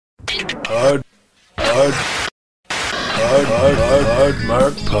Hard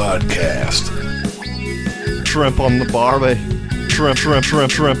Mark Podcast. Shrimp on the barbie.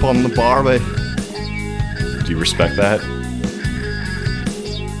 Shrimp on the barbie. Do you respect that?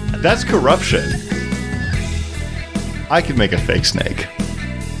 That's corruption. I could make a fake snake.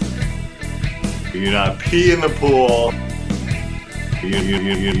 You not pee in the pool.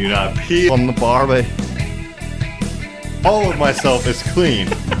 You not pee on the barbie. All of myself is clean.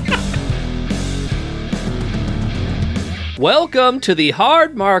 Welcome to the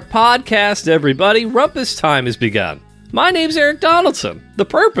Hard Mark Podcast, everybody. Rumpus Time has begun. My name's Eric Donaldson. The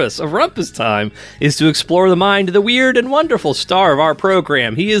purpose of Rumpus Time is to explore the mind of the weird and wonderful star of our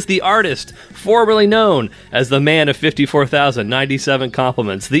program. He is the artist formerly known as the man of 54,097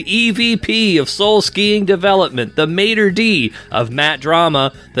 compliments, the EVP of Soul Skiing Development, the Mater D of Matt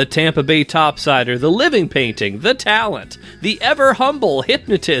Drama, the Tampa Bay Topsider, the Living Painting, the Talent, the ever-humble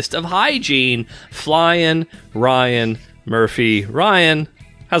hypnotist of hygiene, Flying Ryan Murphy. Ryan,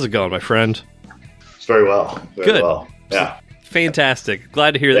 how's it going, my friend? It's very well. Good. Well. Yeah. Fantastic.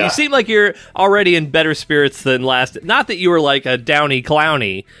 Glad to hear that. Yeah. You seem like you're already in better spirits than last. Not that you were like a downy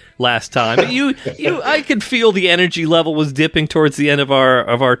clowny last time, but I could feel the energy level was dipping towards the end of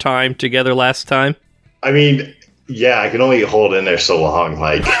our time together last time. I mean, yeah, I can only hold in there so long.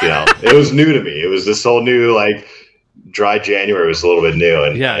 Like, it was new to me. It was this whole new, like, dry January was a little bit new,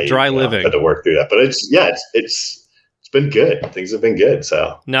 and dry living. Had to work through that, but it's been good. Things have been good.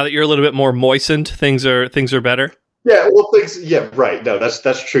 So now that you're a little bit more moistened, things are better. Yeah, well, right. No,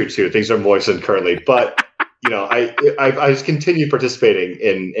 that's true too. Things are moistened currently, but I just continued participating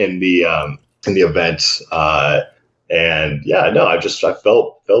in the events, and I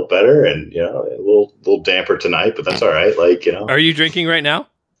felt better, and a little damper tonight, but that's all right. Like, Are you drinking right now?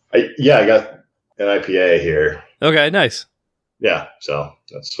 I got an IPA here. Okay, nice. Yeah, so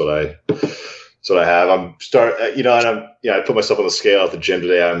that's what I have. I put myself on the scale at the gym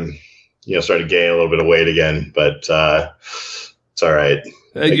today. I'm starting to gain a little bit of weight again, but it's all right.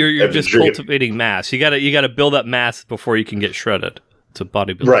 You're just cultivating mass. You gotta build up mass before you can get shredded. It's a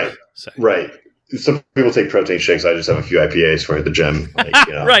bodybuilding. Right. Say. Right. Some people take protein shakes. I just have a few IPAs for the gym.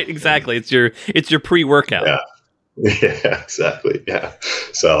 Right. Exactly. It's your pre-workout. Yeah. Yeah. Exactly. Yeah.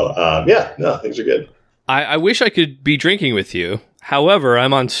 So things are good. I wish I could be drinking with you. However,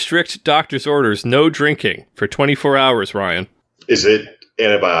 I'm on strict doctor's orders, no drinking for 24 hours, Ryan. Is it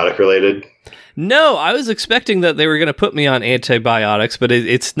antibiotic related? No, I was expecting that they were going to put me on antibiotics, but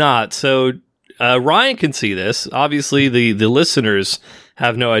it's not. So Ryan can see this. Obviously, the listeners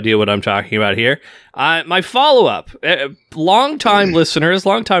have no idea what I'm talking about here. My follow-up. Long-time listeners,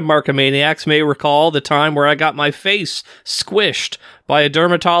 long-time Markomaniacs may recall the time where I got my face squished by a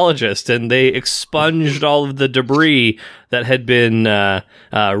dermatologist, and they expunged all of the debris that had been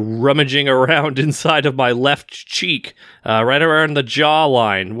rummaging around inside of my left cheek, right around the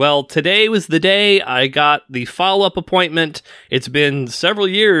jawline. Well, today was the day I got the follow-up appointment. It's been several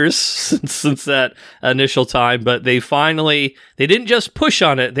years since that initial time, but they didn't just push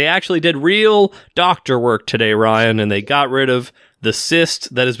on it. They actually did real doctor work today, Ryan, and they got rid of the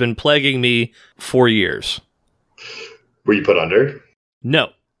cyst that has been plaguing me for years. Were you put under? No.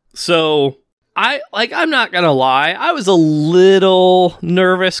 So I'm not going to lie. I was a little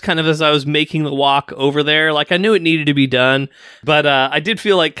nervous kind of as I was making the walk over there. Like, I knew it needed to be done, but I did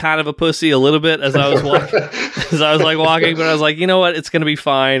feel like kind of a pussy a little bit as I was walking, walking, but I was like, you know what? It's going to be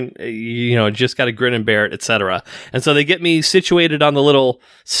fine. Just got to grin and bear it, etc. And so they get me situated on the little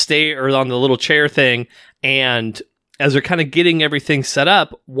on the little chair thing. And as they're kind of getting everything set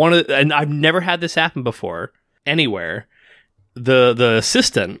up, and I've never had this happen before anywhere. The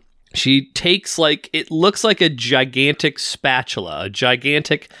assistant, she takes it looks like a gigantic spatula, a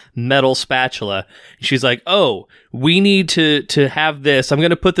gigantic metal spatula. She's like, "Oh, we need to have this. I'm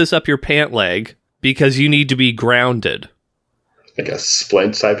going to put this up your pant leg because you need to be grounded." Like a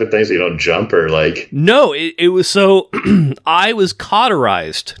splint type of thing, so you don't jump or like. No, it was so. I was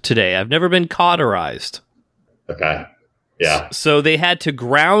cauterized today. I've never been cauterized. Okay. Yeah. So they had to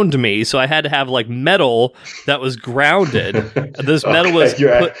ground me. So I had to have metal that was grounded. This metal was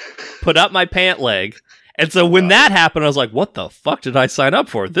put up my pant leg. And so when that happened, I was like, what the fuck did I sign up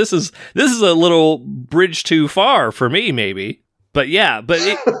for? This is a little bridge too far for me, maybe. But yeah,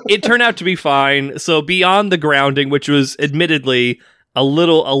 it turned out to be fine. So beyond the grounding, which was admittedly a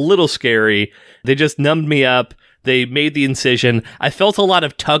little scary, they just numbed me up. They made the incision. I felt a lot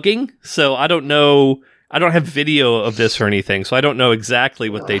of tugging. So I don't know. I don't have video of this or anything, so I don't know exactly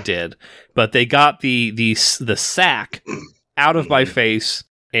what they did. But they got the sack out of my face,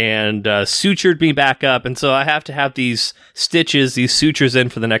 and sutured me back up. And so I have to have these sutures in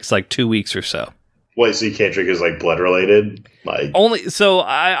for the next like 2 weeks or so. Wait, so you can't drink is like blood related? Like only so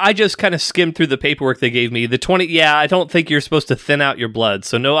I just kind of skimmed through the paperwork they gave me. The 20, yeah, I don't think you're supposed to thin out your blood,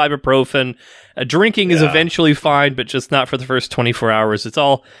 so no ibuprofen. Drinking is eventually fine, but just not for the first 24 hours. It's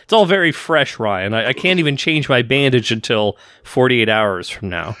all very fresh, Ryan. I can't even change my bandage until 48 hours from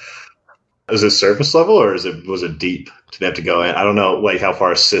now. Is it surface level or was it deep? Did they have to go in? I don't know, like how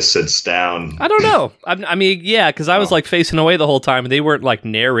far cyst sits down. I don't know. I mean, yeah, because I was like facing away the whole time, and they weren't like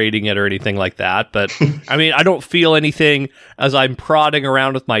narrating it or anything like that. But I mean, I don't feel anything as I'm prodding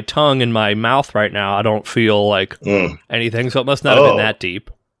around with my tongue in my mouth right now. I don't feel like anything, so it must not have been that deep.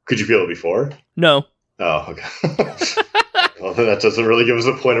 Could you feel it before? No. Oh, okay. Well, then that doesn't really give us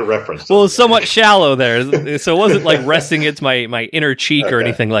a point of reference. Well, it's somewhat shallow there, so it wasn't like resting against my inner cheek or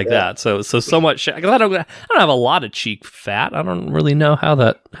anything like that. So somewhat shallow. I don't have a lot of cheek fat. I don't really know how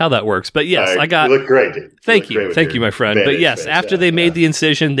that works. But yes, I got. You look great, dude. Thank you, my friend. But yes, after they made the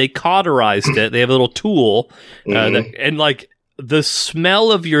incision, they cauterized it. They have a little tool, and like the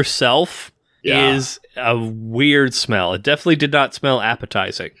smell of yourself is a weird smell. It definitely did not smell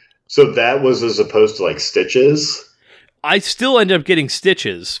appetizing. So that was as opposed to like stitches? I still ended up getting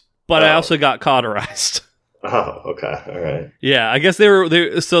stitches, but I also got cauterized. Oh, okay. All right. Yeah, I guess they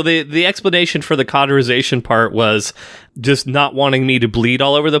were so the explanation for the cauterization part was just not wanting me to bleed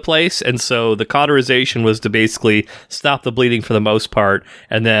all over the place, and so the cauterization was to basically stop the bleeding for the most part,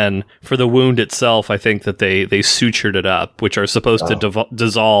 and then for the wound itself, I think that they sutured it up, which are supposed to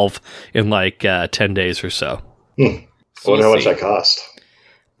dissolve in like 10 days or so. So I wonder how much that cost.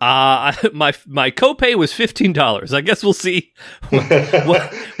 My copay was $15. I guess we'll see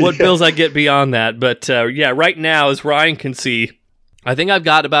what bills I get beyond that. But yeah, right now, as Ryan can see, I think I've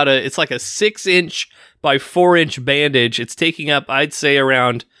got about it's like a 6-inch by 4-inch bandage. It's taking up, I'd say,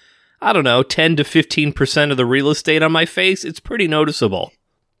 around, I don't know, 10 to 15% of the real estate on my face. It's pretty noticeable.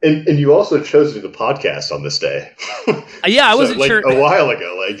 And you also chose to do the podcast on this day. Yeah, I wasn't sure. A while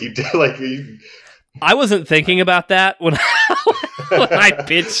ago, like you did, I wasn't thinking about that when I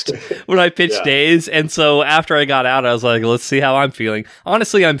pitched days, and so after I got out, I was like, let's see how I'm feeling.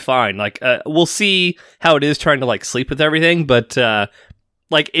 Honestly, I'm fine. Like, we'll see how it is trying to like sleep with everything, but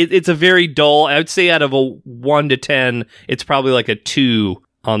like it's a very dull. I would say out of a 1 to 10, it's probably like a 2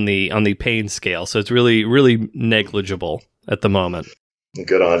 on the pain scale. So it's really, really negligible at the moment.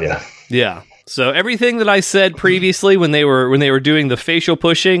 Good on you. Yeah. So everything that I said previously when they were doing the facial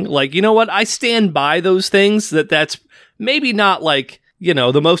pushing, like, you know what? I stand by those things. That's maybe not like, you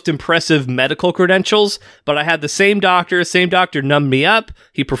know, the most impressive medical credentials, but I had the same doctor numbed me up.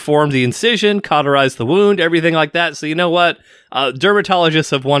 He performed the incision, cauterized the wound, everything like that. So you know what?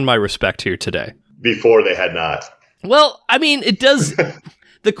 Dermatologists have won my respect here today. Before they had not. Well, I mean, it does.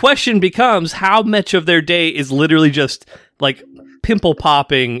 The question becomes how much of their day is literally just like pimple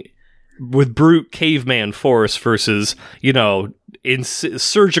popping with brute caveman force versus, you know,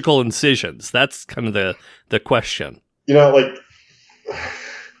 surgical incisions. That's kind of the question. You know, like,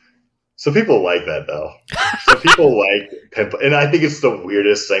 so people like that though. So people like pimple, and I think it's the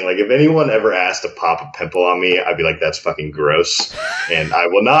weirdest thing. Like, if anyone ever asked to pop a pimple on me, I'd be like, "That's fucking gross," and I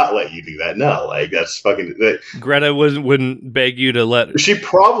will not let you do that. No, like that's fucking. Greta wouldn't beg you to let. She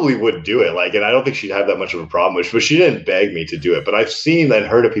probably would do it, like, and I don't think she'd have that much of a problem with. But she didn't beg me to do it. But I've seen and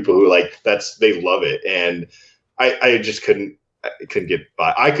heard of people who like they love it, and I just couldn't get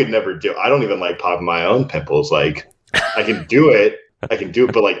by. I could never do. I don't even like popping my own pimples. Like, I can do it,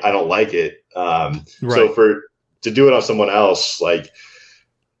 but like I don't like it. Right. So to do it on someone else, like,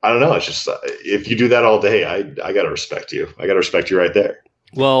 I don't know. It's just if you do that all day, I gotta respect you. I gotta respect you right there.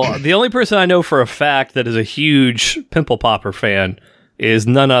 Well, the only person I know for a fact that is a huge pimple popper fan is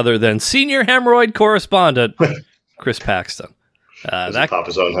none other than senior hemorrhoid correspondent Chris Paxton. Does he pop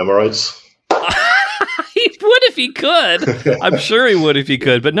his own hemorrhoids? He would if he could. I'm sure he would if he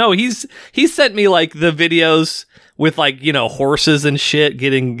could. But no, he sent me like the videos with like, you know, horses and shit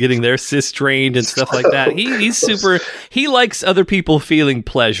getting their cysts drained and stuff like that. He's super. He likes other people feeling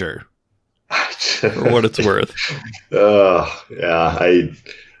pleasure. For what it's worth. Yeah.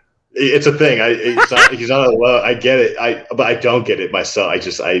 It's a thing. He's not alone. I get it. But I don't get it myself.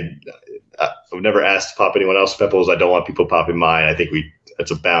 I've never asked to pop anyone else's pimples. I don't want people popping mine. I think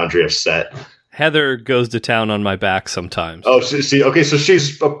that's a boundary I've set. Heather goes to town on my back sometimes. Oh, see, okay, so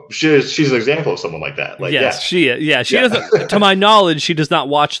she's an example of someone like that. Like, yes, she doesn't. To my knowledge, she does not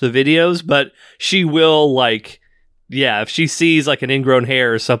watch the videos, but she will, like, yeah, if she sees like an ingrown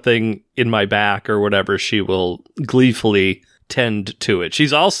hair or something in my back or whatever, she will gleefully tend to it.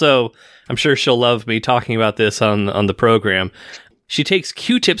 She's also, I'm sure she'll love me talking about this on the program. She takes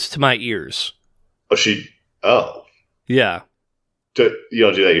Q-tips to my ears. Oh. Yeah. You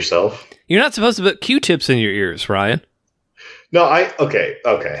don't do that yourself? You're not supposed to put Q-tips in your ears, Ryan. No, okay,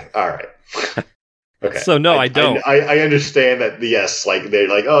 all right. Okay. So no, I don't. I understand that. Yes, like they're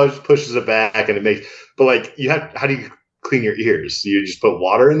like, oh, it just pushes it back and it makes. But like, how do you clean your ears? You just put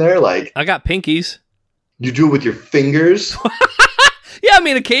water in there? Like, I got pinkies. You do it with your fingers? Yeah, I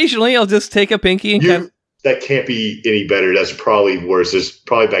mean, occasionally I'll just take a pinky and that can't be any better. That's probably worse. There's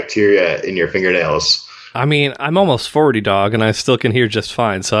probably bacteria in your fingernails. I mean, I'm almost 40, dog, and I still can hear just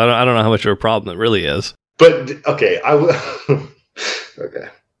fine. So I don't know how much of a problem it really is. But okay, okay.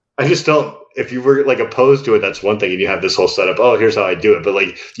 I just don't. If you were like opposed to it, that's one thing, and you have this whole setup. Oh, here's how I do it. But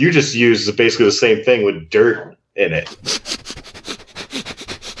like, you just use basically the same thing with dirt in it.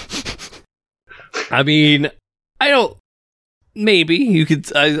 I mean, I don't. Maybe you could.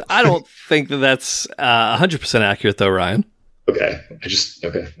 I don't think that's 100% accurate, though, Ryan. Okay.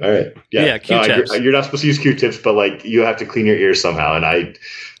 Okay. All right. Yeah. Q-tips. You're not supposed to use Q-tips, but like you have to clean your ears somehow. And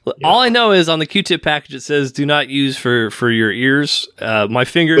all I know is on the Q-tip package it says "do not use for your ears." My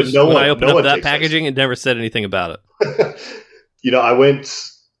fingers. When I opened up that packaging, it never said anything about it. I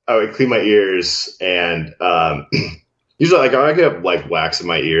would clean my ears, and usually like I get like wax in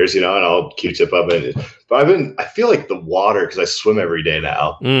my ears, and I'll Q-tip up it. But I feel like the water, because I swim every day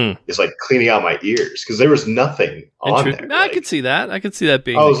now, is like cleaning out my ears because there was nothing on there. No, I could see that. I could see that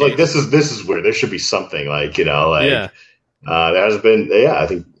being. I was like, this is weird. There should be something there hasn't been. Yeah, I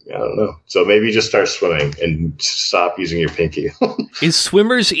think. I don't know. So maybe just start swimming and stop using your pinky. Is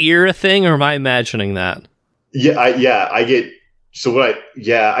swimmer's ear a thing, or am I imagining that? I get. So what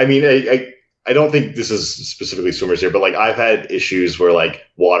I mean, I don't think this is specifically swimmer's ear, but like I've had issues where like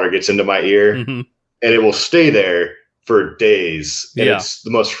water gets into my ear and it will stay there for days. And it's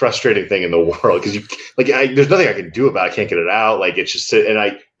the most frustrating thing in the world because there's nothing I can do about it. I can't get it out. Like it's just,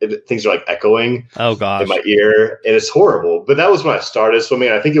 things are like echoing in my ear and it's horrible. But that was when I started swimming.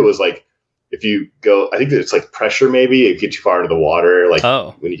 And I think it was like, if you go, I think it's like pressure, maybe it gets you far into the water. Like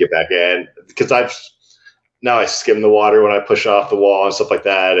when you get back in, because now I skim the water when I push off the wall and stuff like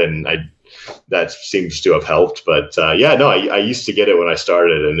that. And that seems to have helped. But I used to get it when I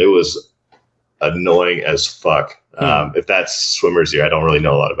started and it was annoying as fuck. If that's swimmer's ear, I don't really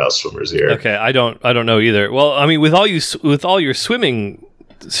know a lot about swimmer's ear. Okay, I don't know either. Well, I mean, with all your swimming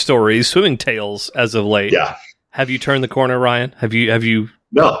stories, swimming tales as of late, have you turned the corner, Ryan? Have you?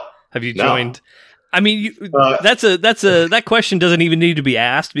 No. Have you joined? No. I mean, that question doesn't even need to be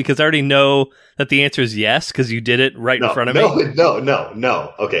asked because I already know that the answer is yes because you did it in front of me.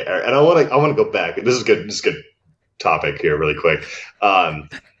 No. Okay, and I want to go back. This is good. This is a good topic here, really quick.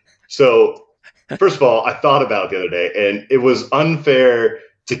 So. First of all, I thought about it the other day, and it was unfair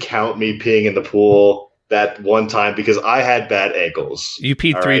to count me peeing in the pool that one time because I had bad ankles. You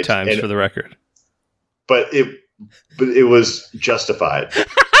peed 3 times for the record. But it was justified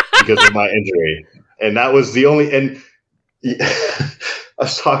because of my injury. And that was the only... And I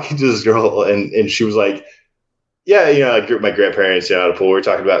was talking to this girl, and she was like, yeah, my grandparents had a pool. We were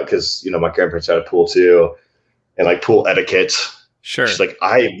talking about because, my grandparents had a pool too, and like pool etiquette. Sure. She's like,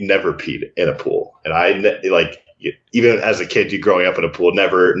 I've never peed in a pool. And even as a kid, you growing up in a pool,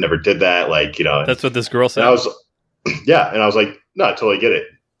 never did that. That's what this girl said. And I was like, no, I totally get it.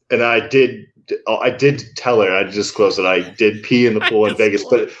 And I did tell her, I disclosed that I did pee in the pool in Vegas,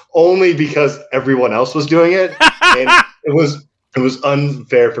 but only because everyone else was doing it. And it was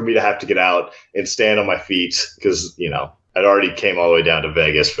unfair for me to have to get out and stand on my feet because, I'd already came all the way down to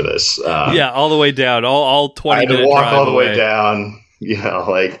Vegas for this. All the way down, all 20 minutes. I had to walk all the way down,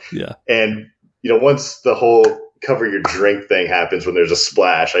 And, once the whole cover your drink thing happens when there's a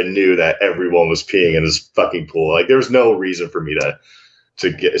splash, I knew that everyone was peeing in this fucking pool. Like, there was no reason for me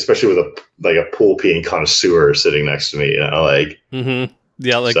to get, especially with a pool peeing connoisseur sitting next to me, Mm-hmm.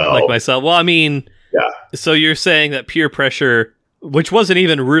 Yeah, like myself. Well, I mean, so you're saying that peer pressure... Which wasn't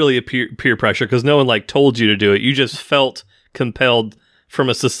even really a peer pressure because no one told you to do it. You just felt compelled from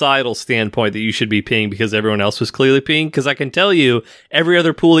a societal standpoint that you should be peeing because everyone else was clearly peeing. Because I can tell you, every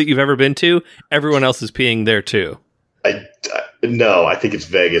other pool that you've ever been to, everyone else is peeing there too. No, I think it's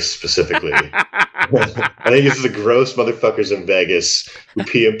Vegas specifically. I think it's the gross motherfuckers in Vegas who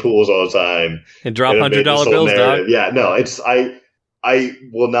pee in pools all the time and drop $100 bills, dog. Yeah, no, I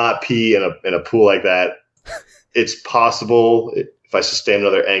will not pee in a pool like that. It's possible if I sustain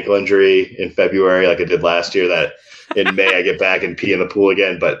another ankle injury in February, like I did last year, that in May I get back and pee in the pool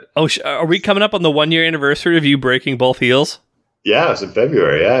again. But are we coming up on the 1-year anniversary of you breaking both heels? Yeah, it was in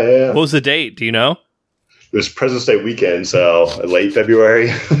February. Yeah. What was the date? Do you know? It was President's Day weekend, so late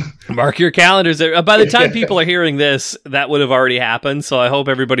February. Mark your calendars. By the time people are hearing this, that would have already happened. So I hope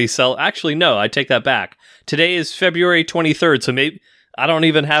everybody's Actually, no, I take that back. Today is February 23rd, so maybe I don't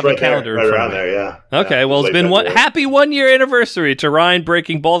even have a calendar. Right around there, yeah. Okay, yeah, well, it's been happy 1 year anniversary to Ryan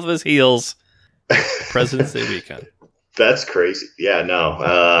breaking both of his heels. President's Day weekend. That's crazy. Yeah,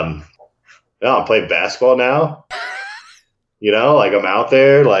 no. No, I'm playing basketball now. You know, like I'm out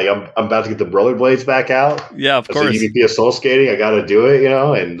there, like I'm about to get the rollerblades back out. Yeah, of course. As a EVP of soul skating, I got to do it, you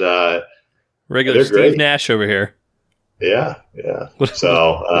know, and regular Steve great. Nash over here. Yeah.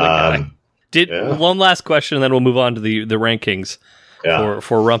 So, one last question, and then we'll move on to the rankings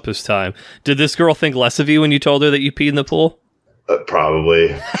for Rumpus time. Did this girl think less of you when you told her that you peed in the pool?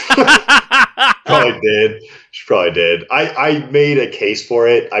 Probably. Probably did. She probably did. I made a case for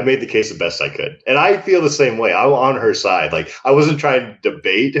it. I made the case the best I could. And I feel the same way. I'm on her side. Like, I wasn't trying to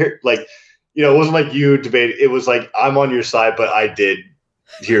debate her. Like, you know, it wasn't like you debated. It was like, I'm on your side, but I did.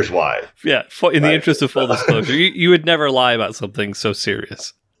 Here's why. Yeah. In the interest of full disclosure, you would never lie about something so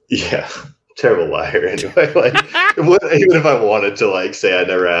serious. Yeah. Terrible liar anyway. Like, even if I wanted to like say I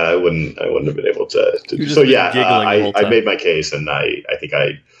never had, I wouldn't have been able to. So yeah, I made my case, and I think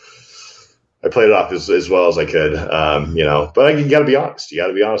I played it off as well as I could. You know, but you got to be honest. You got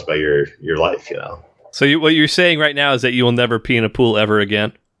to be honest about your life. You know. So what you're saying right now is that you will never pee in a pool ever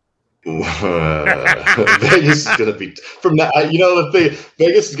again. Vegas is gonna be from now. You know the thing.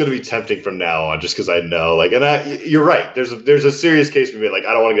 Vegas is gonna be tempting from now on, just because I know. Like, and you're right. There's a serious case for me. Like,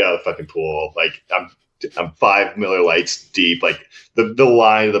 I don't want to get out of the fucking pool. Like, I'm 5 Miller Lights deep. Like the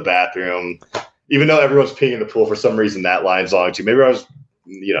line of the bathroom. Even though everyone's peeing in the pool, for some reason that line's long too. Maybe I was,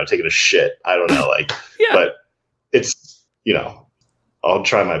 you know, taking a shit. I don't know. Like, but it's, you know. I'll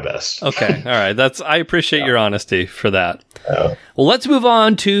try my best. Okay. All right. I appreciate your honesty for that. Well, let's move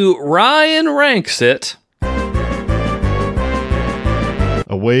on to Ryan Ranks It. A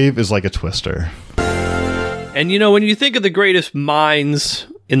wave is like a twister. And you know, when you think of the greatest minds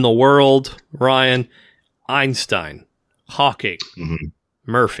in the world, Ryan, Einstein, Hawking,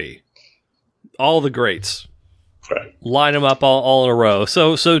 Murphy, all the greats. Right. Line them up all in a row.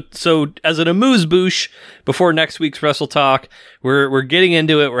 So as an amuse-bouche before next week's Wrestle Talk, we're getting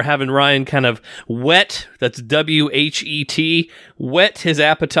into it. We're having Ryan kind of whet. That's WHET. Whet his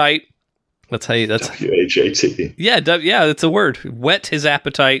appetite. That's how you. That's WHAT. Yeah, that's a word. Whet his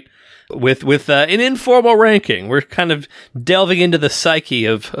appetite with an informal ranking. We're kind of delving into the psyche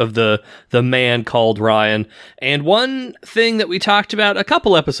of the man called Ryan. And one thing that we talked about a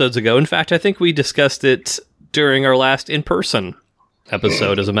couple episodes ago. In fact, I think we discussed it during our last in-person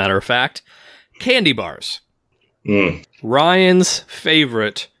episode, as a matter of fact, candy bars. Ryan's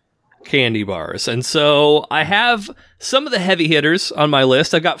favorite candy bars. And so I have some of the heavy hitters on my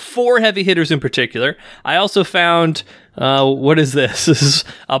list. I've got 4 heavy hitters in particular. I also found, what is this? This is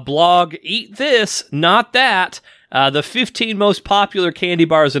a blog, Eat This, Not That, the 15 most popular candy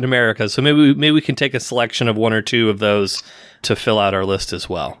bars in America. So maybe we can take a selection of 1 or 2 of those to fill out our list as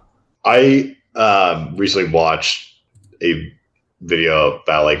well. I recently watched a video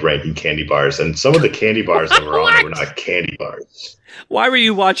about like ranking candy bars, and some of the candy bars that were on there were not candy bars. Why were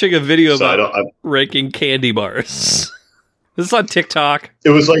you watching a video about ranking candy bars? This is on TikTok. It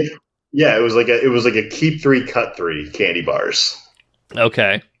was like, yeah, it was like a keep 3, cut 3 candy bars.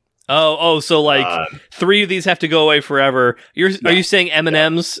 Okay. Oh, so like 3 of these have to go away forever. Are you saying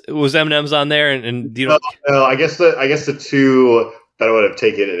M&M's? Was M&M's on there? And you know? No, I guess the 2 that I would have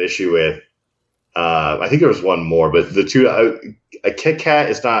taken an issue with. I think there was 1 more, but the 2, a Kit Kat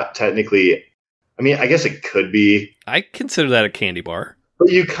is not technically. I mean, I guess it could be. I consider that a candy bar, but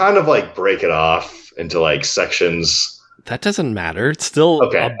you kind of like break it off into like sections. That doesn't matter. It's still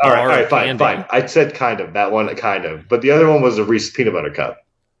okay. A bar all right, fine. I said kind of that one, kind of, but the other one was a Reese's peanut butter cup.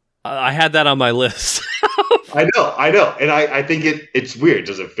 I had that on my list. I know, and I think it's weird.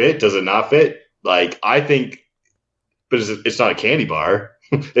 Does it fit? Does it not fit? Like, I think, but it's not a candy bar.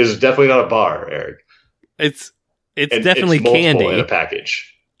 It's definitely not a bar, Eric. It's definitely candy in a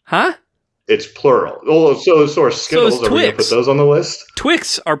package. Huh? It's plural. Oh, so are Skittles. So are we going to put those on the list?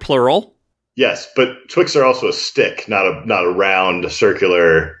 Twix are plural. Yes, but Twix are also a stick, not a round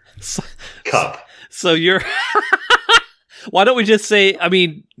circular cup. So you're. Why don't we just say? I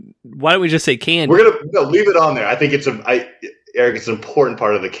mean, why don't we just say candy? We're gonna leave it on there. I think Eric, it's an important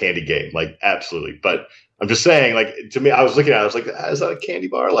part of the candy game. Like, absolutely, but. I'm just saying, like, to me, I was looking at it, I was like, is that a candy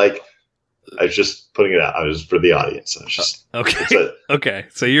bar? Like, I was just putting it out. I was for the audience. I was just, okay. Okay.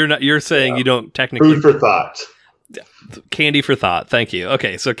 So you're saying you don't technically. Food for thought. Candy for thought. Thank you.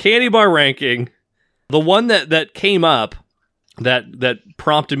 Okay. So candy bar ranking. The one that came up that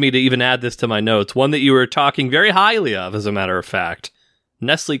prompted me to even add this to my notes, one that you were talking very highly of, as a matter of fact,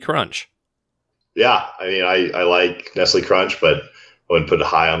 Nestle Crunch. Yeah, I mean, I like Nestle Crunch, but I wouldn't put it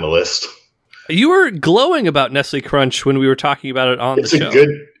high on the list. You were glowing about Nestle Crunch when we were talking about it on the show.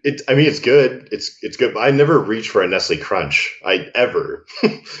 It's good. It's good. But I never reach for a Nestle Crunch. Ever.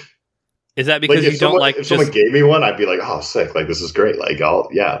 Is that because you don't like? If someone gave me one, I'd be like, "Oh, sick! Like this is great! Like,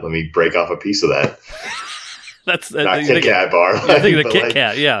 let me break off a piece of that." That's not Kit Kat bar. I think the Kit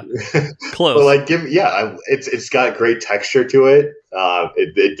Kat, yeah, close. But like, it's got great texture to it.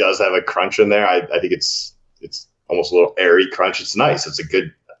 It does have a crunch in there. I think it's almost a little airy crunch. It's nice. It's a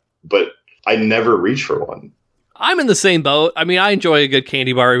good, but I never reach for one. I'm in the same boat. I mean, I enjoy a good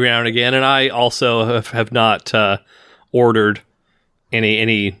candy bar every now and again, and I also have not ordered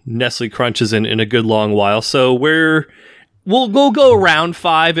any Nestle Crunches in a good long while. So we'll go around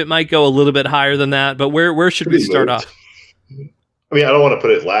 5. It might go a little bit higher than that, but where should we start off? I mean, I don't want to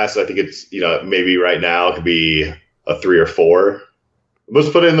put it last. I think it's, maybe right now it could be a 3 or 4. Let's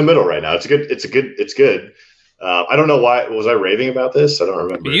put it in the middle right now. It's good. I don't know why. Was I raving about this? I don't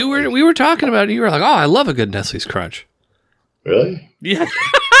remember. We were talking about it. You were like, "Oh, I love a good Nestle's Crunch." Really? Yeah.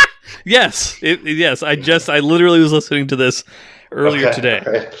 Yes. Yes. I literally was listening to this earlier today.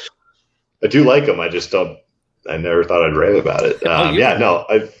 Right. I do like them. I never thought I'd rave about it.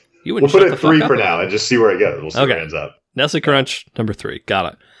 We'll put it 3 for now and just see where it goes. We'll see where it ends up. Nestle Crunch, number 3.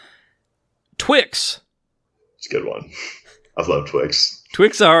 Got it. Twix. It's a good one. I love Twix.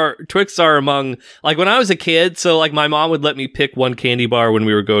 Twix are among, like, when I was a kid, so like my mom would let me pick one candy bar when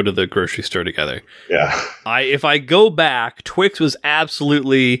we would go to the grocery store together. Yeah. If I go back, Twix was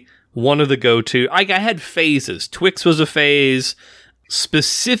absolutely one of the go-to. I had phases. Twix was a phase.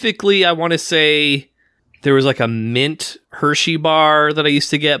 Specifically, I want to say there was like a mint Hershey bar that I used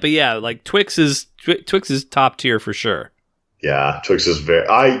to get. But yeah, like Twix is top tier for sure. Yeah, Twix is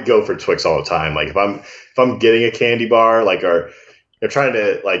I go for Twix all the time. Like if I'm getting a candy bar, like they're trying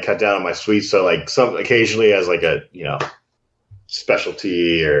to like cut down on my sweets, so like some occasionally as like a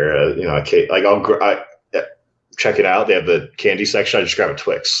specialty or a cake, like I check it out. They have the candy section. I just grab a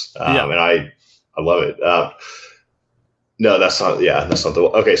Twix, and I love it. No, that's not the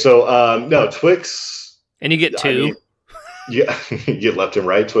one. Okay, so no Twix, and you get 2. You get left and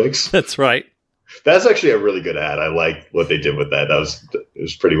right Twix. That's right. That's actually a really good ad. I like what they did with that. It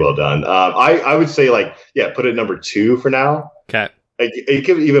was pretty well done. I would say put it number 2 for now. Okay. You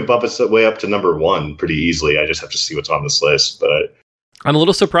could even bump it way up to number 1 pretty easily. I just have to see what's on this list. But I'm a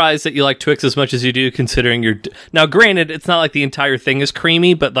little surprised that you like Twix as much as you do, considering now. Granted, it's not like the entire thing is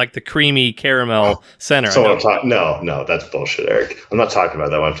creamy, but like the creamy caramel center. So no, that's bullshit, Eric. I'm not talking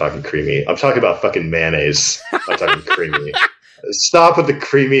about that when I'm talking creamy. I'm talking about fucking mayonnaise. I'm talking creamy. Stop with the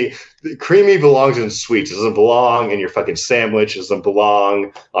creamy. The creamy belongs in sweets. It doesn't belong in your fucking sandwich. It doesn't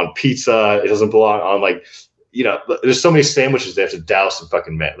belong on pizza. It doesn't belong on there's so many sandwiches they have to douse in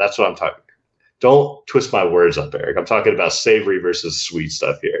fucking mayonnaise. That's what I'm talking. Don't twist my words up, Eric. I'm talking about savory versus sweet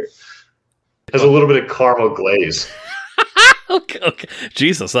stuff here. It has a little bit of caramel glaze. Okay.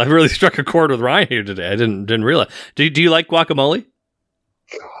 Jesus, I really struck a chord with Ryan here today. I didn't realize. Do you like guacamole?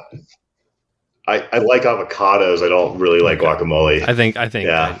 God. I like avocados. I don't really like guacamole. I think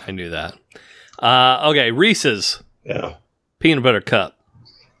yeah. I knew that. Okay, Reese's. Yeah. Peanut butter cup.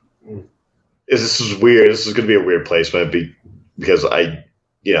 This is weird. This is going to be a weird placement because and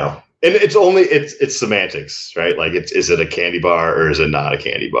it's semantics, right? Like is it a candy bar or is it not a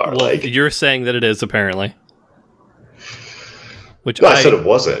candy bar? Well, you're saying that it is, apparently. Which I said it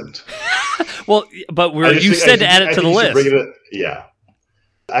wasn't. Well, but you said to add it to the list. Yeah.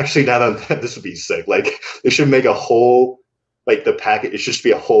 Actually, now that this would be sick. Like they should make a whole, like the packet. It should just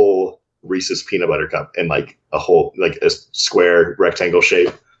be a whole Reese's peanut butter cup and like a whole, like a square rectangle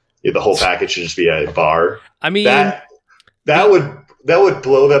shape. Yeah, the whole package should just be a bar. I mean, that would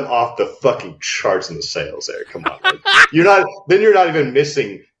blow them off the fucking charts in the sales. There, come on. Like, you're not even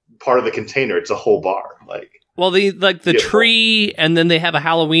missing part of the container. It's a whole bar. Like, well, the tree, and then they have a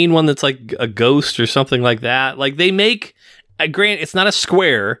Halloween one that's like a ghost or something like that. Like they make. Grant, it's not a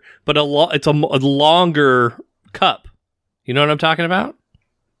square, but it's a longer cup. You know what I'm talking about?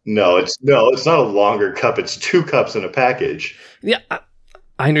 No, it's not a longer cup. It's 2 cups in a package. Yeah,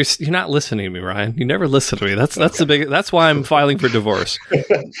 I understand. You're not listening to me, Ryan. You never listen to me. That's That's why I'm filing for divorce.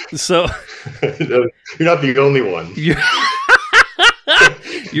 So you're not the only one.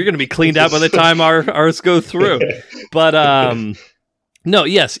 You're going to be cleaned out by the time ours go through. But no,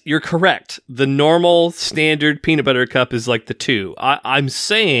 yes, you're correct. The normal standard peanut butter cup is like the 2. I'm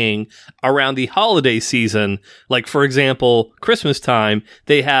saying around the holiday season, like for example, Christmas time,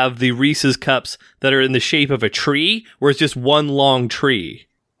 they have the Reese's cups that are in the shape of a tree, where it's just one long tree.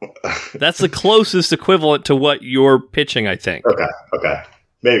 That's the closest equivalent to what you're pitching, I think. Okay.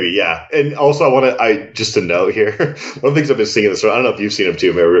 Maybe, yeah. And also, just a note here. One of the things I've been seeing in the store, I don't know if you've seen them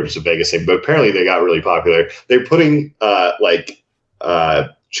too, maybe it's a Vegas thing, but apparently they got really popular. They're putting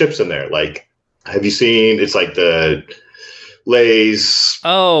chips in there. Like, have you seen? It's like the Lay's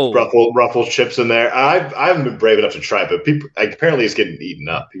Ruffles chips in there. I haven't been brave enough to try it, but apparently it's getting eaten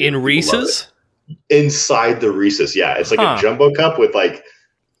up. In Reese's? Inside the Reese's, yeah. It's like a jumbo cup with like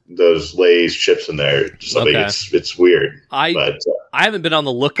those Lay's chips in there. Something it's weird. I haven't been on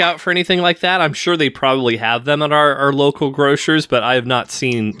the lookout for anything like that. I'm sure they probably have them at our local grocers, but I have not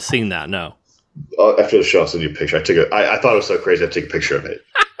seen that. No. After the show, I'll send you a picture. I thought it was so crazy. I took a picture of it.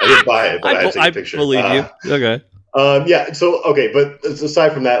 I didn't buy it, but I took a picture. I believe you. Okay. Yeah. So but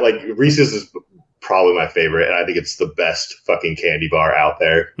aside from that, like Reese's is probably my favorite, and I think it's the best fucking candy bar out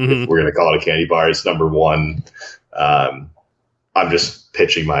there. If we're gonna call it a candy bar, it's number one. I'm just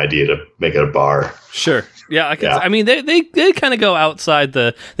pitching my idea to make it a bar. Sure. Yeah. I mean, they kind of go outside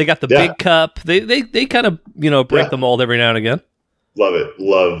they got the big cup. They kind of, break the mold every now and again. Love it.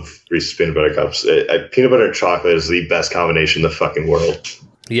 Love Reese's peanut butter cups. Peanut butter and chocolate is the best combination in the fucking world.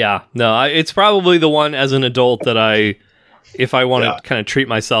 Yeah. No, it's probably the one as an adult that if I want to kind of treat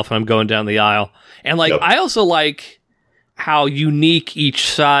myself and I'm going down the aisle. And I also like how unique each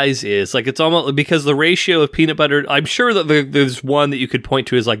size is. Like, it's almost because the ratio of peanut butter, I'm sure that there's one that you could point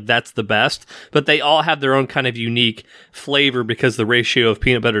to as like, that's the best, but they all have their own kind of unique flavor because the ratio of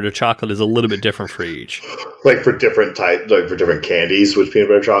peanut butter to chocolate is a little bit different for each. Like for different for different candies with peanut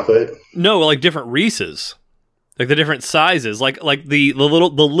butter chocolate? No, like different Reese's. Like the different sizes. Like the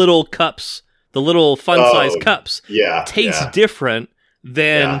little cups, the little fun size cups. Yeah. Taste different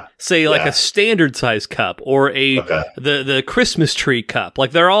than say like a standard size cup or the Christmas tree cup. Like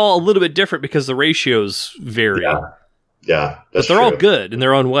they're all a little bit different because the ratios vary. Yeah, but they're all good in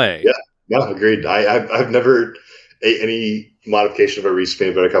their own way. Yeah, agreed. I've never ate any modification of a Reese's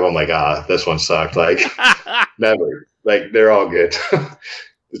peanut butter cup. I'm like, this one sucked. Like never. Like they're all good.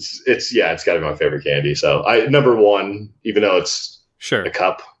 It's got to be my favorite candy. So number one, even though it's a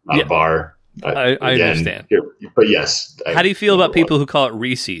cup, not a bar. I understand. But yes. How do you feel about people who call it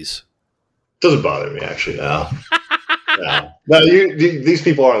Reese's? Doesn't bother me, actually, no. No, these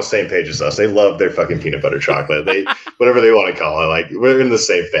people are on the same page as us. They love their fucking peanut butter chocolate. Whatever they want to call it. Like, we're in the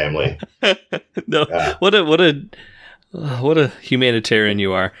same family. No, what a humanitarian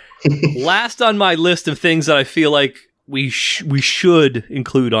you are. Last on my list of things that I feel like we should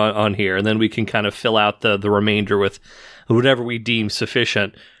include on here, and then we can kind of fill out the remainder with whatever we deem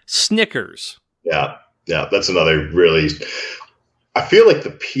sufficient. Snickers. Yeah, that's another really. I feel like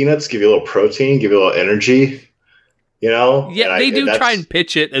the peanuts give you a little protein, give you a little energy. Yeah, they do try and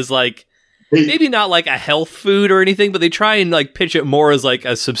pitch it as like maybe not like a health food or anything, but they try and like pitch it more as like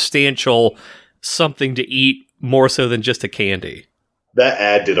a substantial something to eat more so than just a candy. That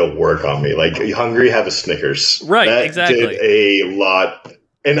ad did a work on me. Like, you hungry? Have a Snickers. Right, that exactly. Did a lot.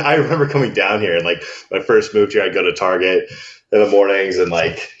 And I remember coming down here and like when I first moved here, I'd go to Target in the mornings and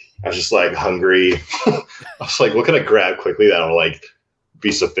like I was just like hungry. I was like, what can I grab quickly that'll like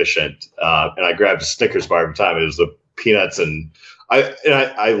be sufficient? And I grabbed a Snickers bar every time. It was the peanuts and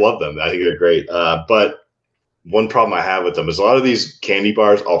I love them. I think they're great. But one problem I have with them is a lot of these candy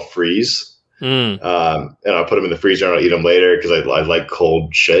bars I'll freeze. And I'll put them in the freezer and I'll eat them later because I like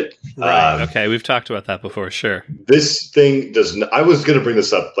cold shit. Right. Okay. We've talked about that before. Sure. This thing does not. I was going to bring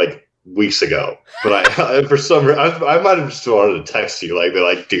this up like weeks ago, but I for some reason, I might have just wanted to text you. Like, they're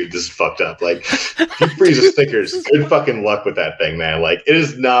like, dude, this is fucked up. Like, if you freeze a Snickers, good fucking luck with that thing, man. Like, it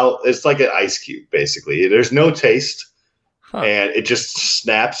is now, it's like an ice cube, basically. There's no taste and it just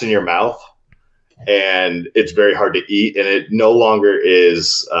snaps in your mouth. And it's very hard to eat, and it no longer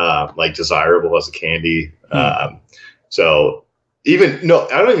is like desirable as a candy. So I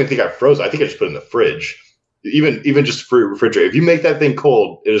don't even think I froze it. I think I just put it in the fridge. Even just refrigerate. If you make that thing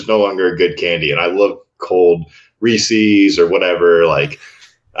cold, it is no longer a good candy. And I love cold Reese's or whatever. Like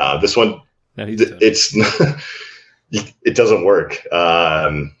this one, it doesn't work.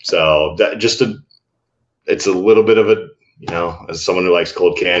 So that it's a little bit of a. As someone who likes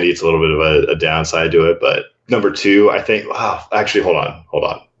cold candy, it's a little bit of a downside to it. But number two, I think. Actually, hold on.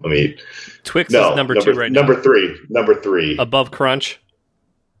 Let me. Twix is number two right now. Number three. Above Crunch.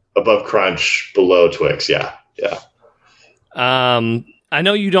 Above Crunch, below Twix. Yeah. I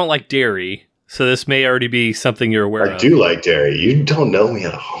know you don't like dairy, so this may already be something you're aware of. I do like dairy. You don't know me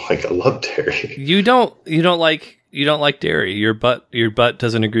at all. Like, I love dairy. You don't like dairy. Your butt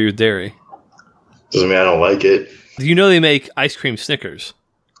doesn't agree with dairy. Doesn't mean I don't like it. You know they make ice cream Snickers.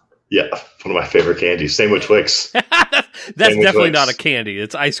 Yeah, one of my favorite candies. Same with Twix. That's Same with definitely Twix. not a candy.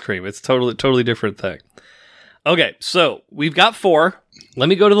 It's ice cream. It's totally different thing. Okay, so we've got 4. Let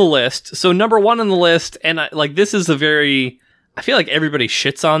me go to the list. So number 1 on the list, and this is I feel like everybody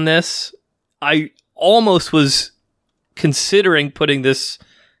shits on this. I almost was considering putting this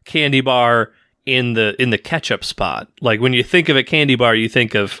candy bar in the ketchup spot. Like when you think of a candy bar, you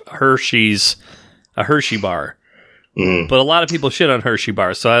think of a Hershey bar. Mm. But a lot of people shit on Hershey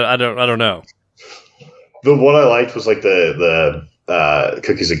bars, so I don't know. The one I liked was like the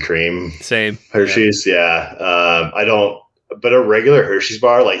cookies and cream Same. Hershey's. Yeah. I don't. But a regular Hershey's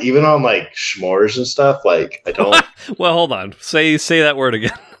bar, like even on like s'mores and stuff, like I don't. Well, hold on. Say that word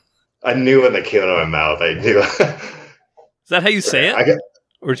again. I knew when they came out of my mouth. I knew. Is that how you say it?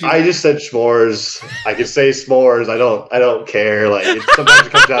 I just said s'mores. I can say s'mores. I don't care. Like sometimes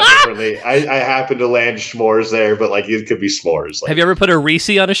it comes out differently. I happen to land s'mores there, but like it could be s'mores. Like, Have you ever put a Reese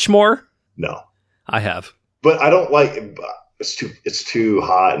on a s'more? No, I have. but I don't like. It's too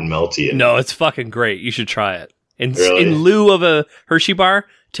hot and melty. And, No, it's fucking great. You should try it. Really? In lieu of a Hershey bar,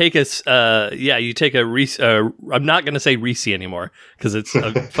 take you take a Reese. I'm not gonna say Reese anymore because it's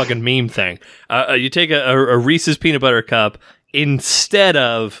a fucking meme thing. You take a Reese's peanut butter cup instead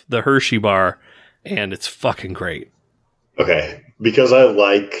of the Hershey bar, and it's fucking great. Okay, because I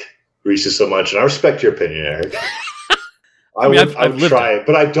like Reese's so much, and I respect your opinion, Eric. I would lived try it,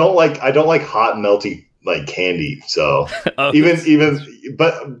 but I don't like hot and melty like candy. So Oh,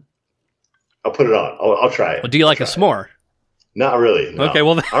 but I'll put it on. I'll try it. do you like a s'more? Not really. No. Okay,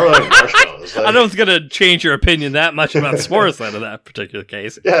 well, I don't really like marshmallows. I don't know if it's gonna change your opinion that much about s'mores then in that particular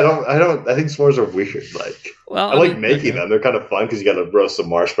case. Yeah, I don't. I think s'mores are weird. Like, Well, I like making them. They're kind of fun because you got to roast some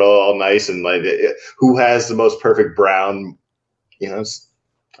marshmallow all nice and like, who has the most perfect brown? You know,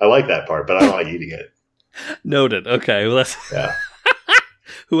 I like that part, but I don't like eating it. Noted. Okay, well, that's Yeah.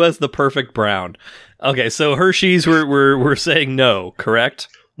 who has the perfect brown. Okay, so Hershey's, we're saying no, correct?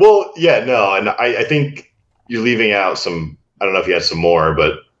 Well, yeah, no, and I think you're leaving out some. I don't know if you had some more,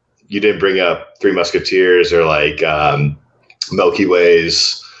 but you didn't bring up Three Musketeers or like Milky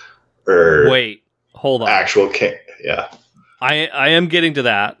Ways or Wait, hold on. actual. Yeah. I am getting to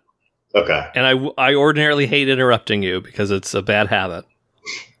that, Okay. and I ordinarily hate interrupting you because it's a bad habit.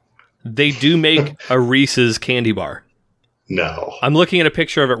 They do make a Reese's candy bar. No. I'm looking at a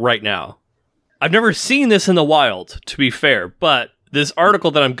picture of it right now. I've never seen this in the wild, to be fair, but this article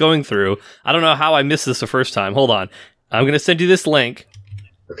that I'm going through, I don't know how I missed this the first time. Hold on. I'm going to send you this link.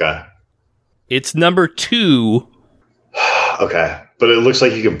 Okay. It's number 2. Okay, but it looks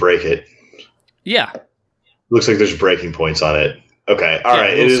like you can break it. Yeah. Looks like there's breaking points on it. Okay. All Yeah,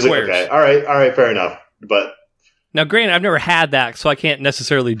 right. It little is squares. okay. All right. Fair enough. But Now, granted, I've never had that, so I can't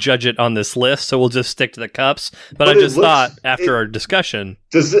necessarily judge it on this list, so we'll just stick to the cups. But I it just looks- thought, after our discussion,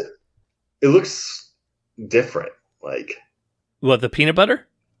 does it? It looks different. Like, what, the peanut butter?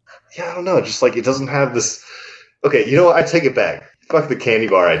 yeah, I don't know. Just like it doesn't have this. Okay, you know what? I take it back. Fuck the candy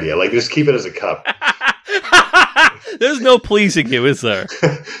bar idea. Like, just keep it as a cup. There's no pleasing you, is there?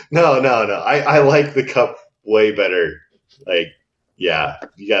 No. I like the cup way better. Like, yeah,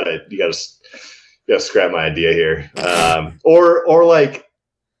 you gotta scrap my idea here. Or like,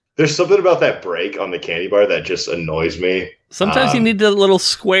 there's something about that break on the candy bar that just annoys me. Sometimes you need the little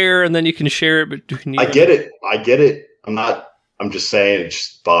square, and then you can share it between you. I get it. I'm just saying it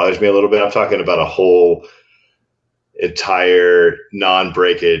just bothers me a little bit. I'm talking about a whole entire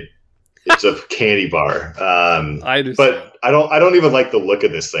non-break it. It's a candy bar. I understand. But I don't even like the look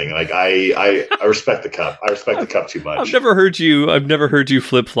of this thing. Like I respect the cup. I respect the cup too much. I've never heard you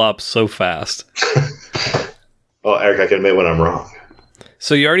flip flop so fast. Oh, Eric, I can admit when I'm wrong.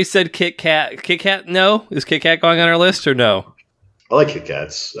 So you already said Kit Kat. Kit Kat, no? Is Kit Kat going on our list or no? I like Kit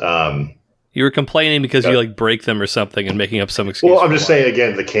Kats. You were complaining because you like break them or something and making up some excuse. Well, I'm for just why. saying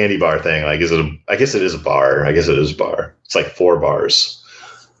again, the candy bar thing. Like, I guess it is a bar. It's like 4 bars.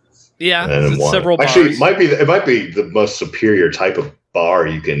 Yeah, And it's one. several bars. Actually, it might be the most superior type of bar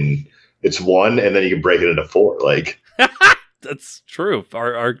you can. It's 1, and then you can break it into 4. Like, That's true.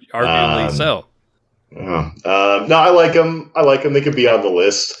 Arguably so. no, I like them. They could be on the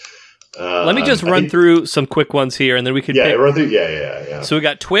list. Let me just run through some quick ones here, and then we could Yeah, pick. run through. Yeah. So we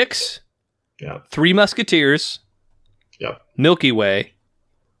got Twix, Yeah. Three Musketeers, Yep. Milky Way.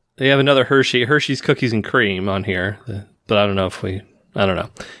 They have another Hershey's Cookies and Cream on here, but I don't know.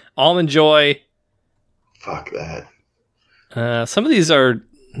 Almond Joy. Fuck that. Some of these are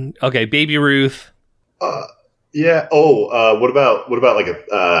okay. Baby Ruth. Yeah. Oh, what about like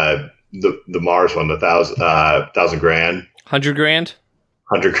the Mars one, the 1,000 grand, 100 grand.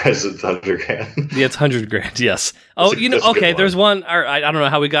 100 grand. 100 grand. Yeah, it's 100 grand. Yes. Oh, okay. There's one. I don't know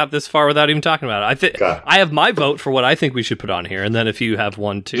how we got this far without even talking about it. I think I have my vote for what I think we should put on here, and then if you have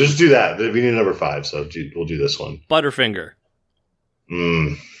one too, just do that. We need number 5, so we'll do this one. Butterfinger.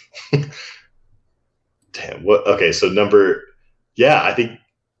 Damn. What? Okay, so yeah, I think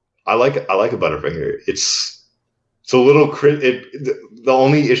I like a Butterfinger. It's a little the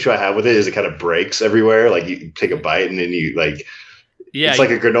only issue I have with it is it kind of breaks everywhere. Like you take a bite and then you like, it's like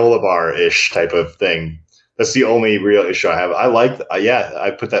a granola bar ish type of thing. That's the only real issue I have. I like,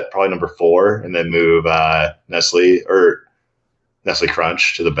 I put that probably number 4 and then move Nestle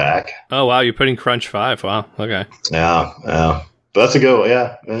Crunch to the back. Oh wow, you're putting Crunch 5. Wow. Okay. Yeah. But that's a go.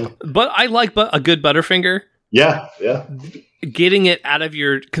 Yeah. But I like a good Butterfinger. Yeah. Getting it out of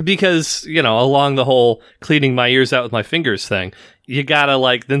because, along the whole cleaning my ears out with my fingers thing, you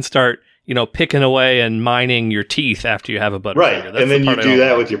gotta then start, picking away and mining your teeth after you have a Butterfinger. Right. And then you do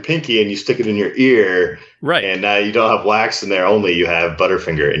that with your pinky and you stick it in your ear. Right. And now you don't have wax in there only, you have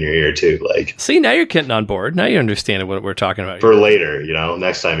Butterfinger in your ear too. See, now you're getting on board. Now you understand what we're talking about for later,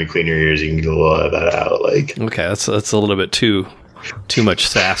 next time you clean your ears, you can get a little of that out. Okay, that's a little bit too much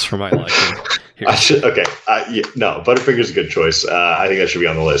sass for my liking. Butterfinger's a good choice. I think that should be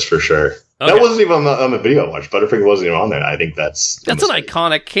on the list for sure. Okay. That wasn't even on the video I watched. Butterfinger wasn't even on there. I think that's an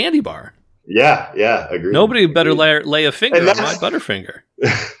iconic candy bar. Yeah, agreed. Nobody better lay a finger on my Butterfinger.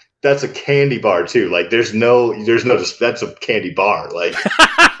 That's a candy bar too. There's no that's a candy bar.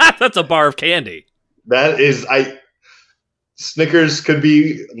 That's a bar of candy. That is Snickers could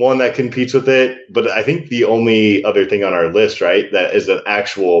be one that competes with it, but I think the only other thing on our list, right, that is an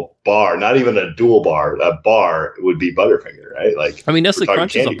actual bar, not even a dual bar, a bar would be Butterfinger, right? Nestle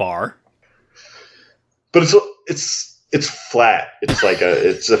Crunch is a bar, but it's flat. It's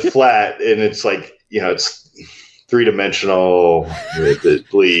it's a flat, and it's it's 3-dimensional.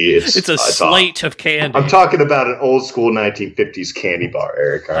 It's a slate of candy. I'm talking about an old school 1950s candy bar,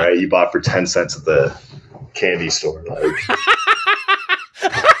 Eric. All right, you bought for 10 cents at the candy store.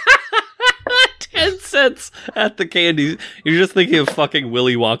 10 cents at the candy. You're just thinking of fucking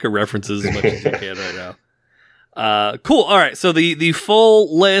Willy Wonka references as much as you can right now. Cool. All right. So the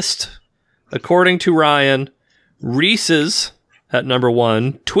full list, according to Ryan: Reese's at number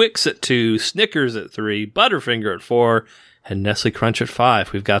 1, Twix at 2, Snickers at 3, Butterfinger at 4, and Nestle Crunch at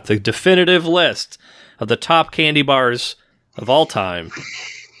 5. We've got the definitive list of the top candy bars of all time.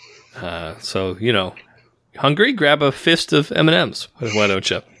 So hungry? Grab a fist of M&Ms. Why don't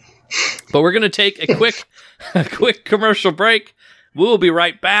you? But we're going to take a quick commercial break. We'll be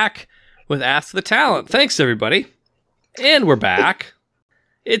right back with Ask the Talent. Thanks, everybody. And we're back.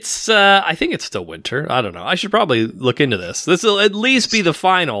 It's, I think it's still winter. I don't know. I should probably look into this. This will at least be the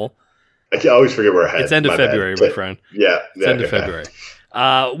final. I always forget where I had. It's end of February, my friend. Yeah. It's end of February.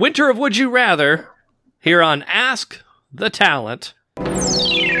 Winter of Would You Rather here on Ask the Talent.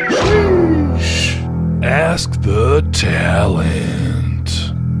 Ask the Talent.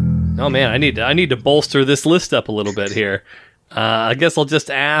 Oh man, I need to bolster this list up a little bit here. I guess I'll just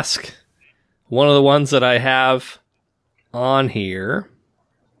ask one of the ones that I have on here.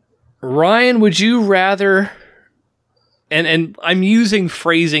 Ryan, would you rather? And I'm using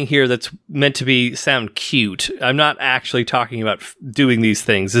phrasing here that's meant to sound cute. I'm not actually talking about doing these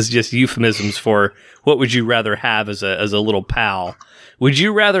things. This is just euphemisms for what would you rather have as a little pal. Would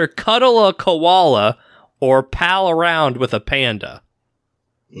you rather cuddle a koala or pal around with a panda?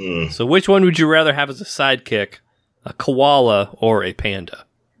 So which one would you rather have as a sidekick, a koala or a panda?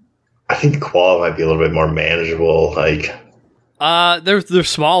 I think the koala might be a little bit more manageable. They're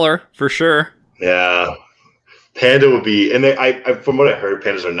smaller for sure. Yeah, panda would be, and I from what I heard,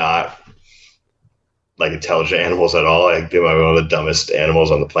 pandas are not intelligent animals at all. They might be one of the dumbest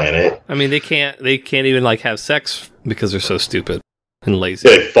animals on the planet. I mean, they can't even have sex because they're so stupid and lazy.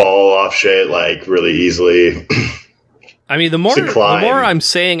 They fall off shit really easily. I mean, the more I'm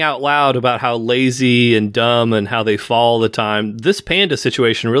saying out loud about how lazy and dumb and how they fall all the time, this panda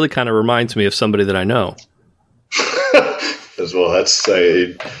situation really kind of reminds me of somebody that I know. As well, that's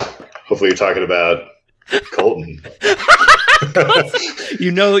hopefully you're talking about Colton.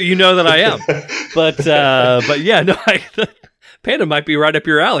 you know that I am, but yeah, no, panda might be right up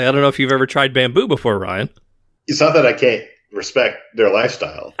your alley. I don't know if you've ever tried bamboo before, Ryan. It's not that I can't respect their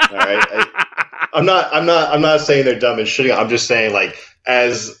lifestyle. All right, I'm not saying they're dumb and shitting. I'm just saying I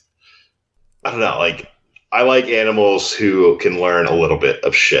don't know, I like animals who can learn a little bit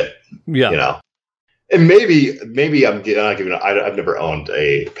of shit. Yeah, And maybe I'm not giving. I've never owned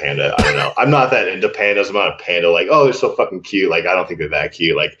a panda. I don't know. I'm not that into pandas. I'm not a panda. Like, oh, they're so fucking cute. Like, I don't think they're that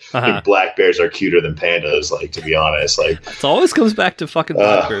cute. Like, I think black bears are cuter than pandas. Like, to be honest, like, it always comes back to fucking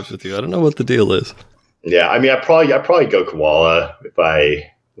black bears with you. I don't know what the deal is. Yeah, I mean, I'd probably go koala if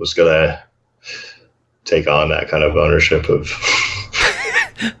I was gonna take on that kind of ownership of.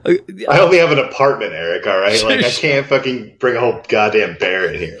 I only have an apartment, Eric. All right, like I can't fucking bring a whole goddamn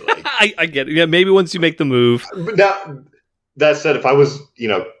bear in here. Like, I get it. Yeah, maybe once you make the move. But now, that said, if I was,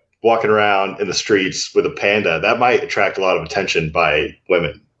 walking around in the streets with a panda, that might attract a lot of attention by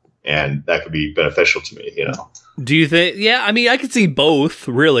women, and that could be beneficial to me. Do you think? Yeah, I mean, I could see both.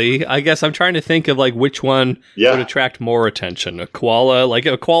 Really, I guess I'm trying to think of like which one would attract more attention. A koala,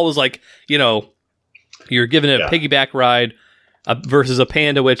 was like you're giving it a piggyback ride. Versus a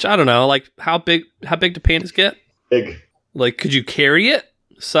panda, which I don't know, like how big do pandas get? Big. Like, could you carry it?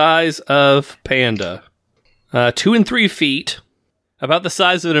 Size of panda, 2 and 3 feet, about the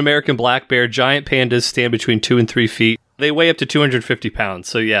size of an American black bear. Giant pandas stand between 2 and 3 feet. They weigh up to 250 pounds.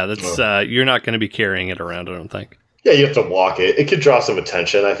 So yeah, that's you're not going to be carrying it around, I don't think. Yeah, you have to walk it. It could draw some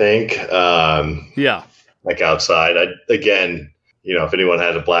attention, I think. Yeah, like outside. If anyone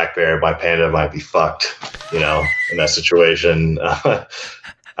had a black bear, my panda might be fucked, in that situation. I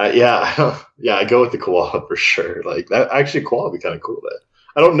go with the koala for sure. Like that, actually, koala would be kind of cool. That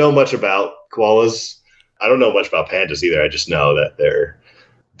I don't know much about koalas. I don't know much about pandas either. I just know that they're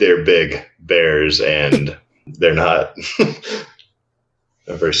big bears and they're not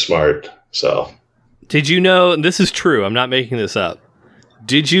they're very smart. So, did you know? And this is true. I'm not making this up.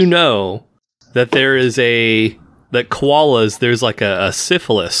 Did you know that there's like a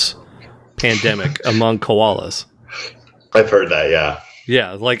syphilis pandemic among koalas? I've heard that, yeah.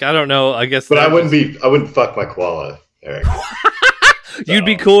 Yeah, like, I don't know, I guess... But I wouldn't fuck my koala, Eric. You'd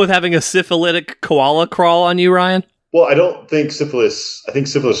be cool with having a syphilitic koala crawl on you, Ryan? Well, I don't think syphilis... I think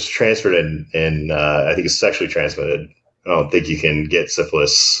syphilis is transferred and I think it's sexually transmitted. I don't think you can get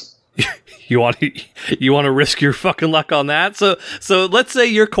syphilis... You want to risk your fucking luck on that? So let's say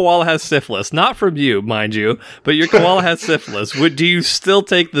your koala has syphilis, not from you, mind you, but your koala has syphilis. Do you still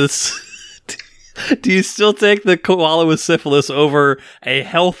take this? Do you still take the koala with syphilis over a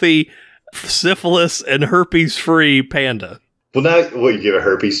healthy syphilis and herpes-free panda? Well, now you give it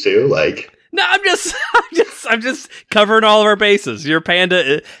herpes too, like. No, I'm just covering all of our bases. Your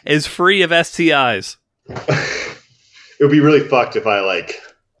panda is free of STIs. It would be really fucked if I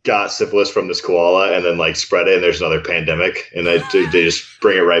got syphilis from this koala and then spread it and there's another pandemic and they just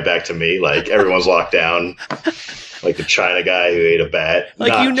bring it right back to me. Like everyone's locked down, like the China guy who ate a bat.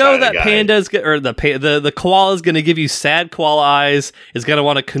 Like that panda's the koala's going to give you sad koala eyes, is going to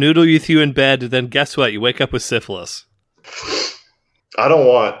want to canoodle with you in bed, and then guess what? You wake up with syphilis. I don't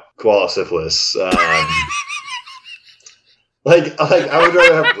want koala syphilis. I would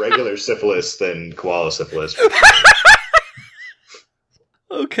rather have regular syphilis than koala syphilis.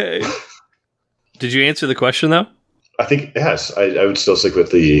 Okay. Did you answer the question though? I think yes. I would still stick with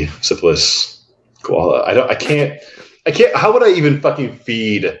the syphilis koala. I can't. How would I even fucking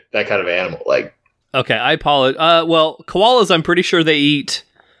feed that kind of animal? Okay, I apologize. Well, koalas, I'm pretty sure they eat.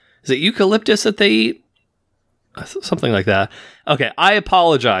 Is it eucalyptus that they eat? Something like that. Okay, I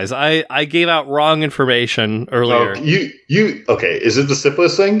apologize. I gave out wrong information earlier. You okay? Is it the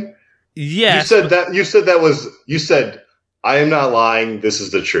syphilis thing? Yes. You said. I am not lying. This is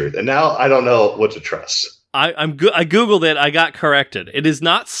the truth. And now I don't know what to trust. I Googled it. I got corrected. It is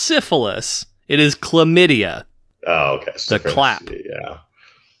not syphilis. It is chlamydia. Oh, okay. The clap. Yeah.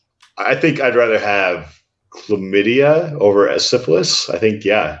 I think I'd rather have chlamydia over a syphilis. I think,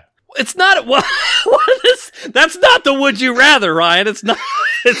 yeah. It's not. What is? That's not the would you rather, Ryan. It's not.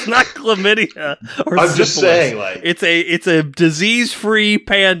 It's not chlamydia or I'm syphilis. Just saying, it's a disease-free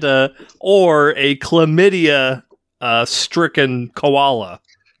panda or a chlamydia stricken koala.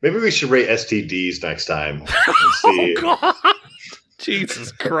 Maybe we should rate STDs next time and see. Oh God,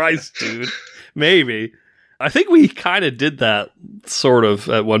 Jesus Christ, dude. Maybe. I think we kind of did that sort of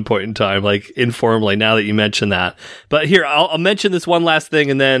at one point in time, informally. Now that you mention that, but here I'll mention this one last thing,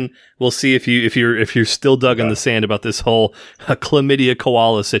 and then we'll see if you're still dug in the sand about this whole chlamydia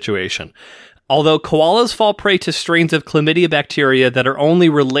koala situation. Although koalas fall prey to strains of chlamydia bacteria that are only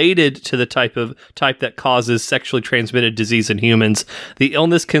related to the type that causes sexually transmitted disease in humans, the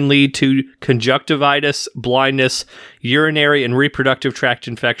illness can lead to conjunctivitis, blindness, urinary and reproductive tract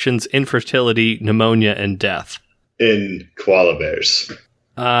infections, infertility, pneumonia, and death. In koala bears.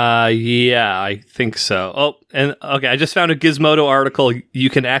 Yeah, I think so. Oh, and okay, I just found a Gizmodo article. You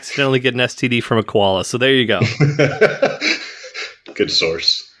can accidentally get an STD from a koala, so there you go. Good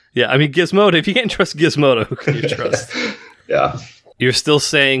source. Yeah, I mean, Gizmodo, if you can't trust Gizmodo, who can you trust? Yeah. You're still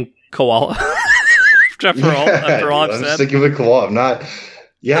saying koala? after all I've I'm said? sticking with koala. I'm not.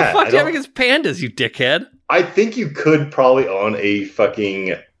 Yeah. The fuck do you have against pandas, you dickhead? I think you could probably own a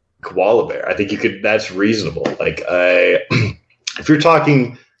fucking koala bear. I think you could. That's reasonable. Like, if you're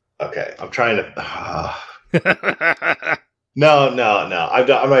talking, okay, I'm trying to. No. I'm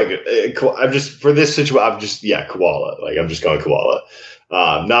not good. I'm just for this situation. I'm just koala. Like I'm just going koala.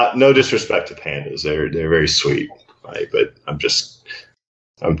 No disrespect to pandas. They're very sweet, right? But I'm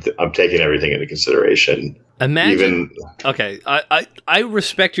taking everything into consideration. Imagine. Okay, I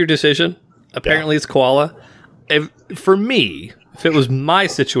respect your decision. Apparently, it's koala. For me, if it was my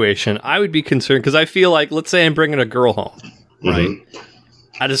situation, I would be concerned because I feel like, let's say I'm bringing a girl home, right? Mm-hmm.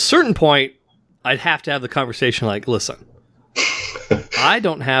 At a certain point, I'd have to have the conversation like, listen, I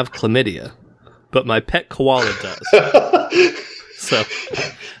don't have chlamydia, but my pet koala does. So,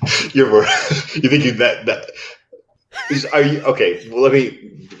 you think that are you okay? Well, let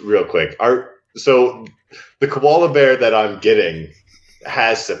me real quick. So the koala bear that I'm getting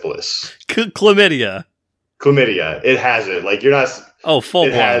has syphilis, chlamydia. It has it. Like you're not. Oh, full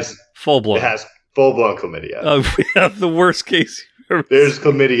blown. It has full blown chlamydia. Oh, we have the worst case. There's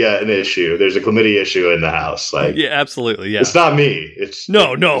chlamydia an issue. There's a chlamydia issue in the house. Like, yeah, absolutely. Yeah, it's not me. It's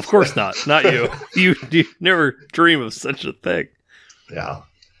no, of course not. Not you. You never dream of such a thing. Yeah.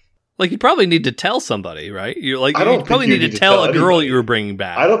 Like you probably need to tell somebody, right? You probably need to tell a girl you were bringing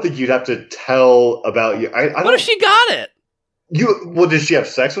back. I don't think you'd have to tell about you. What if she got it? Did she have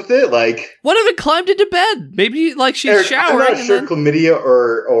sex with it? Like, what if it climbed into bed? Maybe like she's Eric, showering. I'm not sure chlamydia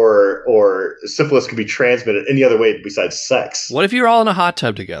or syphilis could be transmitted any other way besides sex. What if you're all in a hot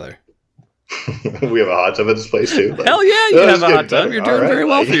tub together? We have a hot tub at this place too. Like, hell yeah, you have a hot tub. You're doing very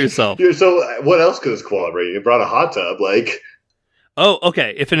well for yourself. So what else could this koala bring? You brought a hot tub, like. Oh,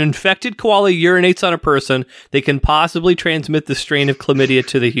 okay. If an infected koala urinates on a person, they can possibly transmit the strain of chlamydia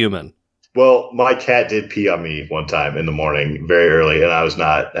to the human. Well, my cat did pee on me one time in the morning, very early, and I was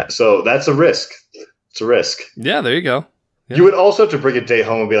not. So that's a risk. It's a risk. Yeah, there you go. Yeah. You would also have to bring a day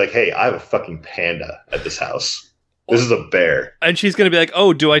home and be like, hey, I have a fucking panda at this house. This is a bear. And she's going to be like,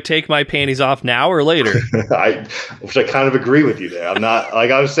 oh, do I take my panties off now or later? Which I kind of agree with you there. I'm not,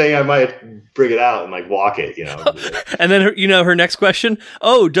 like I was saying, I might bring it out and like walk it, you know. And then, her next question,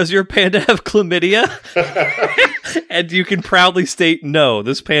 oh, does your panda have chlamydia? And you can proudly state, no,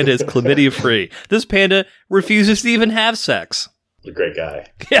 this panda is chlamydia free. This panda refuses to even have sex. A great guy.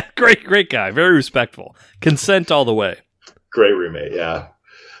 Yeah, great guy. Very respectful. Consent all the way. Great roommate, yeah.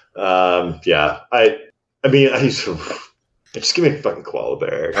 I mean, just give me a fucking koala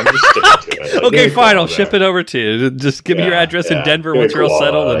bear. I'm just sticking to it. Like, okay, fine. I'll ship it over to you. Just give me your address in Denver once you're all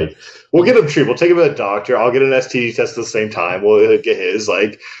settled. Like, we'll get him treated. We'll take him to the doctor. I'll get an STD test at the same time. We'll get his,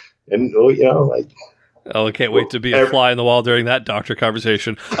 like, and you know, like. Oh, I can't wait to be a fly on the wall during that doctor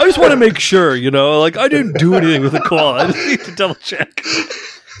conversation. I just want to make sure, like I didn't do anything with the koala. I just need to double check.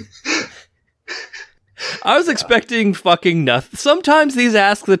 I was expecting fucking nothing. Sometimes these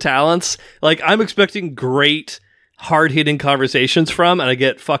Ask the Talents, like I'm expecting great, hard-hitting conversations from, and I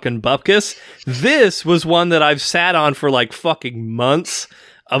get fucking bupkis. This was one that I've sat on for like fucking months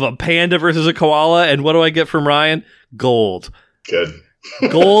of a panda versus a koala, and what do I get from Ryan? Gold. Good.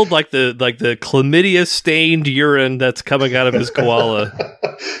 Gold, like the chlamydia-stained urine that's coming out of his koala.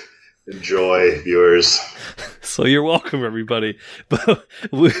 Enjoy, viewers. So you're welcome, everybody. But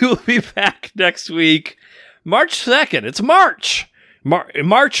we will be back next week, March 2nd. It's March.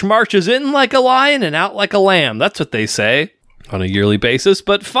 March marches in like a lion and out like a lamb. That's what they say on a yearly basis.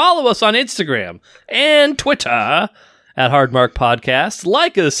 But follow us on Instagram and Twitter at Hardmark Podcast.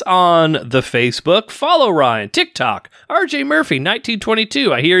 Like us on the Facebook. Follow Ryan, TikTok, RJ Murphy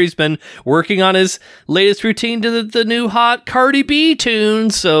 1922. I hear he's been working on his latest routine to the new hot Cardi B tune,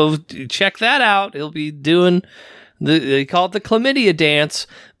 so check that out. He'll be doing they call it the chlamydia dance.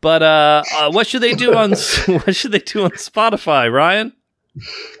 But what should they do on Spotify, Ryan?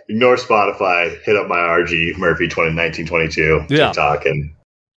 Ignore Spotify. Hit up my RG Murphy 1922 TikTok and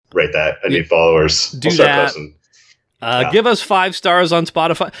rate that. I need followers. Do that. Give us 5 stars on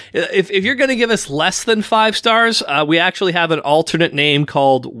Spotify. If you're going to give us less than 5 stars, we actually have an alternate name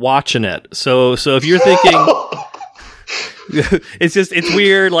called Watchin' It. So if you're thinking, it's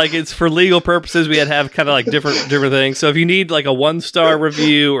weird. Like it's for legal purposes. We had to have kind of like different things. So if you need like a 1-star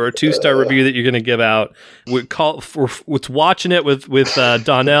review or a 2-star review that you're going to give out, we call for it's Watchin' It with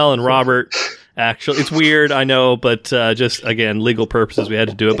Donnell and Robert. Actually, it's weird, I know, but just again legal purposes, we had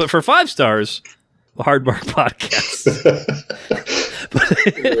to do it. But for 5 stars. Hardmark Podcast.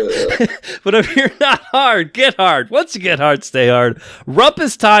 But if you're not hard, get hard. Once you get hard, stay hard.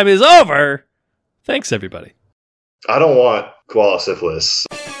 Rumpus time is over. Thanks, everybody. I don't want koala syphilis.